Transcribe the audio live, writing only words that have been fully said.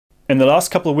In the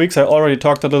last couple of weeks, I already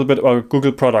talked a little bit about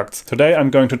Google products. Today, I'm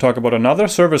going to talk about another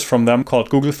service from them called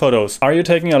Google Photos. Are you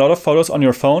taking a lot of photos on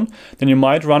your phone? Then you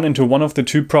might run into one of the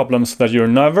two problems, that you're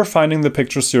never finding the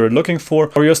pictures you're looking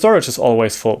for, or your storage is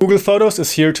always full. Google Photos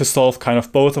is here to solve kind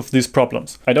of both of these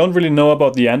problems. I don't really know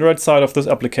about the Android side of this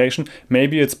application.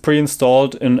 Maybe it's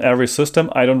pre-installed in every system.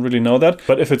 I don't really know that.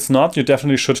 But if it's not, you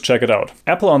definitely should check it out.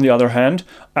 Apple, on the other hand,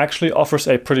 actually offers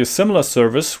a pretty similar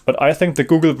service, but I think the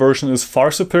Google version is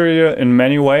far superior in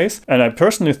many ways, and I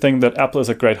personally think that Apple is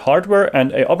a great hardware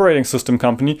and a operating system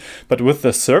company, but with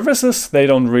the services they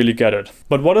don't really get it.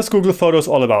 But what is Google Photos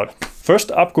all about?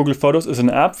 First up, Google Photos is an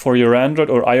app for your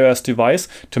Android or iOS device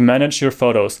to manage your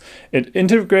photos. It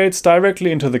integrates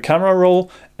directly into the camera roll,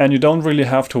 and you don't really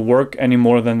have to work any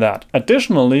more than that.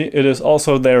 Additionally, it is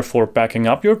also there for backing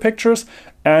up your pictures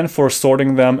and for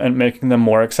sorting them and making them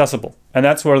more accessible. And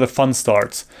that's where the fun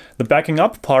starts. The backing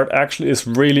up part actually is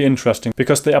really interesting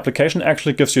because the application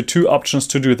actually gives you two options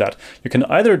to do that. You can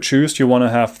either choose you want to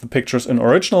have the pictures in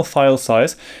original file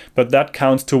size, but that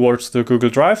counts towards the Google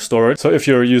Drive storage. So if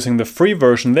you're using the free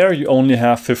version there, you only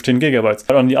have 15 gigabytes.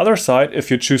 But on the other side,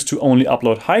 if you choose to only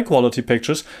upload high quality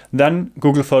pictures, then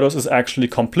Google Photos is actually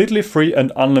completely free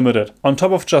and unlimited. On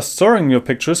top of just storing your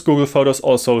pictures, Google Photos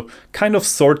also kind of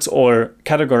sorts or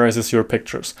categorizes your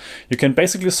pictures. You can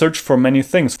basically search for many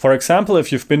things. For example,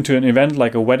 if you've been to an event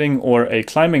like a wedding or a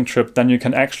climbing trip, then you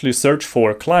can actually search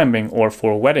for climbing or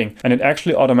for wedding, and it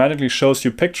actually automatically shows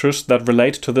you pictures that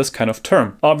relate to this kind of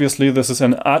term. Obviously, this is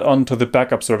an add-on to the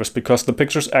backup service because the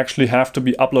pictures actually have to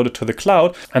be uploaded to the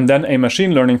cloud, and then a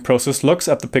machine learning process looks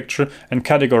at the picture and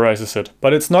categorizes it.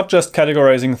 But it's not just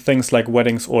categorizing things like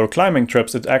weddings or climbing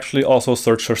trips, it actually also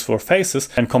searches for faces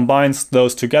and combines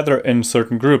those together in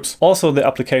certain groups. Also, the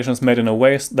application is made in a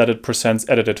way that it presents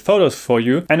edited photos for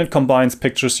you, and it combines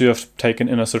pictures you have taken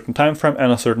in a certain time frame and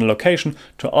a certain location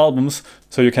to albums,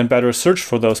 so you can better search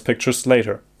for those pictures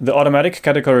later. The automatic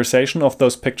categorization of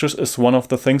those pictures is one of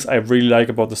the things I really like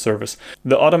about the service.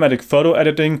 The automatic photo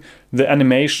editing, the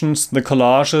animations, the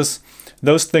collages,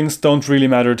 those things don't really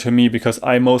matter to me because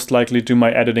I most likely do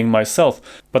my editing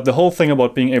myself, but the whole thing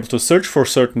about being able to search for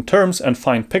certain terms and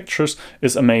find pictures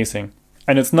is amazing.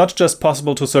 And it's not just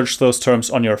possible to search those terms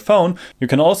on your phone, you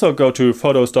can also go to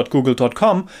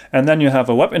photos.google.com and then you have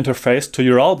a web interface to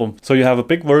your album. So you have a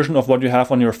big version of what you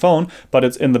have on your phone, but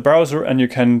it's in the browser and you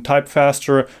can type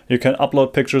faster, you can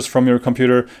upload pictures from your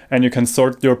computer, and you can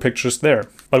sort your pictures there.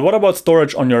 But what about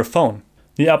storage on your phone?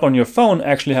 The app on your phone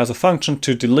actually has a function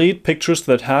to delete pictures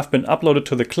that have been uploaded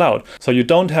to the cloud. So you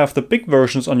don't have the big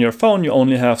versions on your phone, you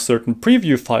only have certain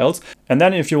preview files. And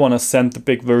then if you want to send the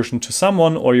big version to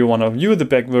someone, or you want to view the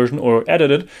big version or edit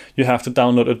it, you have to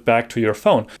download it back to your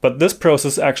phone. But this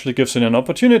process actually gives you an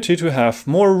opportunity to have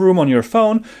more room on your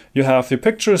phone. You have the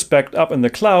pictures backed up in the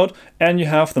cloud, and you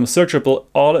have them searchable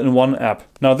all in one app.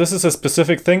 Now, this is a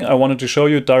specific thing I wanted to show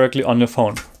you directly on your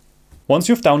phone. Once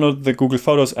you've downloaded the Google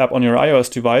Photos app on your iOS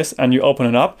device and you open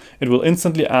it up, it will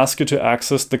instantly ask you to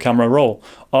access the camera roll.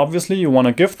 Obviously, you want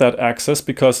to give that access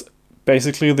because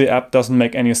basically the app doesn't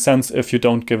make any sense if you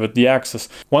don't give it the access.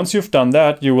 Once you've done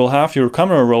that, you will have your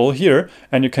camera roll here,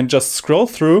 and you can just scroll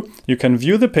through, you can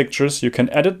view the pictures, you can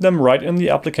edit them right in the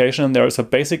application, and there is a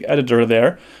basic editor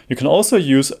there. You can also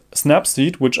use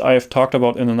Snapseed, which I have talked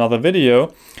about in another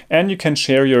video, and you can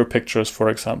share your pictures, for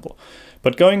example.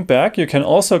 But going back, you can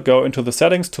also go into the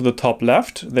settings to the top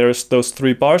left. There's those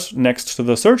three bars next to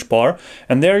the search bar,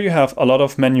 and there you have a lot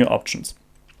of menu options.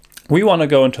 We want to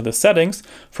go into the settings,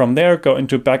 from there go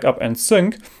into backup and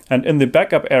sync, and in the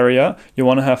backup area you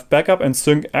want to have backup and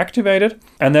sync activated,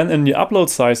 and then in the upload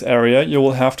size area you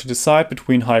will have to decide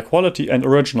between high quality and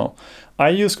original. I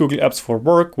use Google Apps for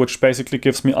Work, which basically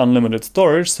gives me unlimited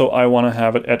storage, so I want to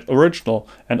have it at original,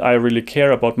 and I really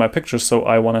care about my pictures, so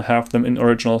I want to have them in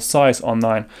original size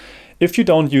online. If you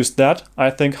don't use that, I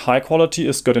think high quality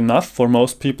is good enough for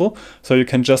most people, so you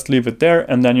can just leave it there,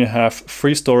 and then you have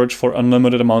free storage for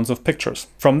unlimited amounts of pictures.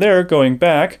 From there, going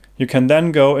back, you can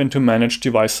then go into manage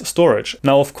device storage.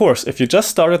 Now, of course, if you just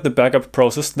started the backup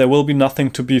process, there will be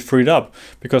nothing to be freed up,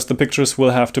 because the pictures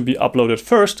will have to be uploaded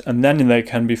first, and then they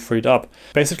can be freed up.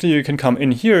 Basically, you can come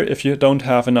in here if you don't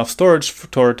have enough storage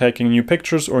for taking new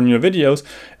pictures or new videos,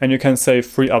 and you can say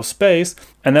free up space,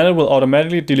 and then it will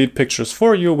automatically delete pictures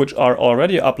for you which are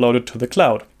already uploaded to the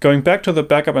cloud. Going back to the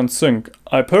backup and sync,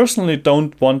 I personally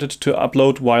don't want it to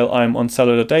upload while I'm on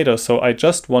cellular data, so I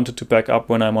just want it to back up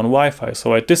when I'm on Wi-Fi,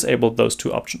 so I disabled those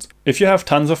two options. If you have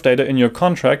tons of data in your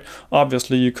contract,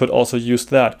 obviously you could also use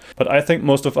that, but I think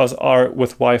most of us are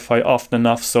with Wi-Fi often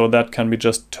enough, so that can be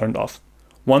just turned off.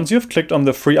 Once you've clicked on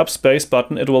the free up space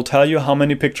button, it will tell you how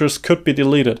many pictures could be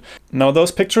deleted. Now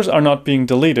those pictures are not being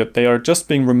deleted, they are just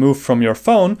being removed from your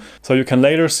phone, so you can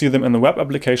later see them in the web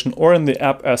application or in the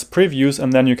app as previews,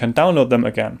 and then you can download them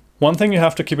again. One thing you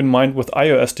have to keep in mind with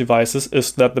iOS devices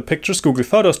is that the pictures Google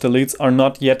Photos deletes are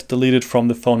not yet deleted from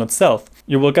the phone itself.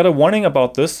 You will get a warning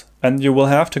about this, and you will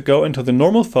have to go into the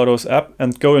normal Photos app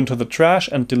and go into the trash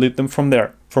and delete them from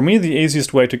there. For me, the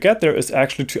easiest way to get there is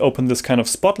actually to open this kind of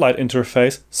spotlight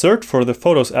interface, search for the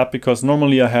Photos app, because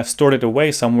normally I have stored it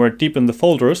away somewhere deep in the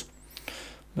folders.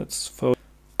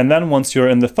 And then once you're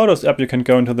in the Photos app, you can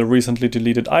go into the recently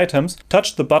deleted items,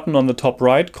 touch the button on the top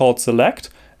right called Select,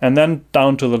 and then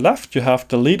down to the left you have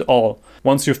Delete All.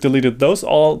 Once you've deleted those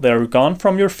all, they're gone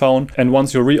from your phone, and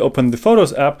once you reopen the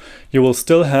Photos app, you will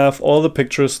still have all the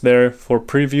pictures there for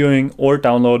previewing or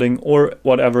downloading or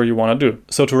whatever you want to do.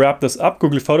 So to wrap this up,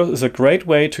 Google Photos is a great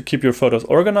way to keep your photos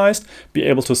organized, be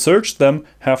able to search them,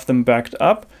 have them backed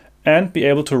up, and be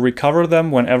able to recover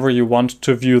them whenever you want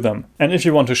to view them. And if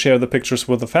you want to share the pictures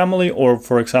with the family or,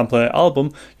 for example, an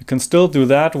album, you can still do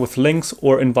that with links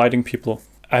or inviting people.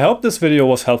 I hope this video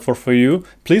was helpful for you.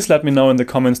 Please let me know in the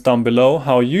comments down below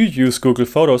how you use Google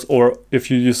Photos, or if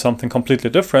you use something completely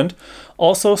different.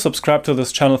 Also, subscribe to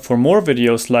this channel for more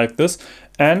videos like this,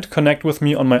 and connect with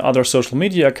me on my other social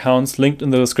media accounts linked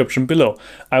in the description below.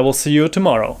 I will see you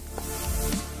tomorrow.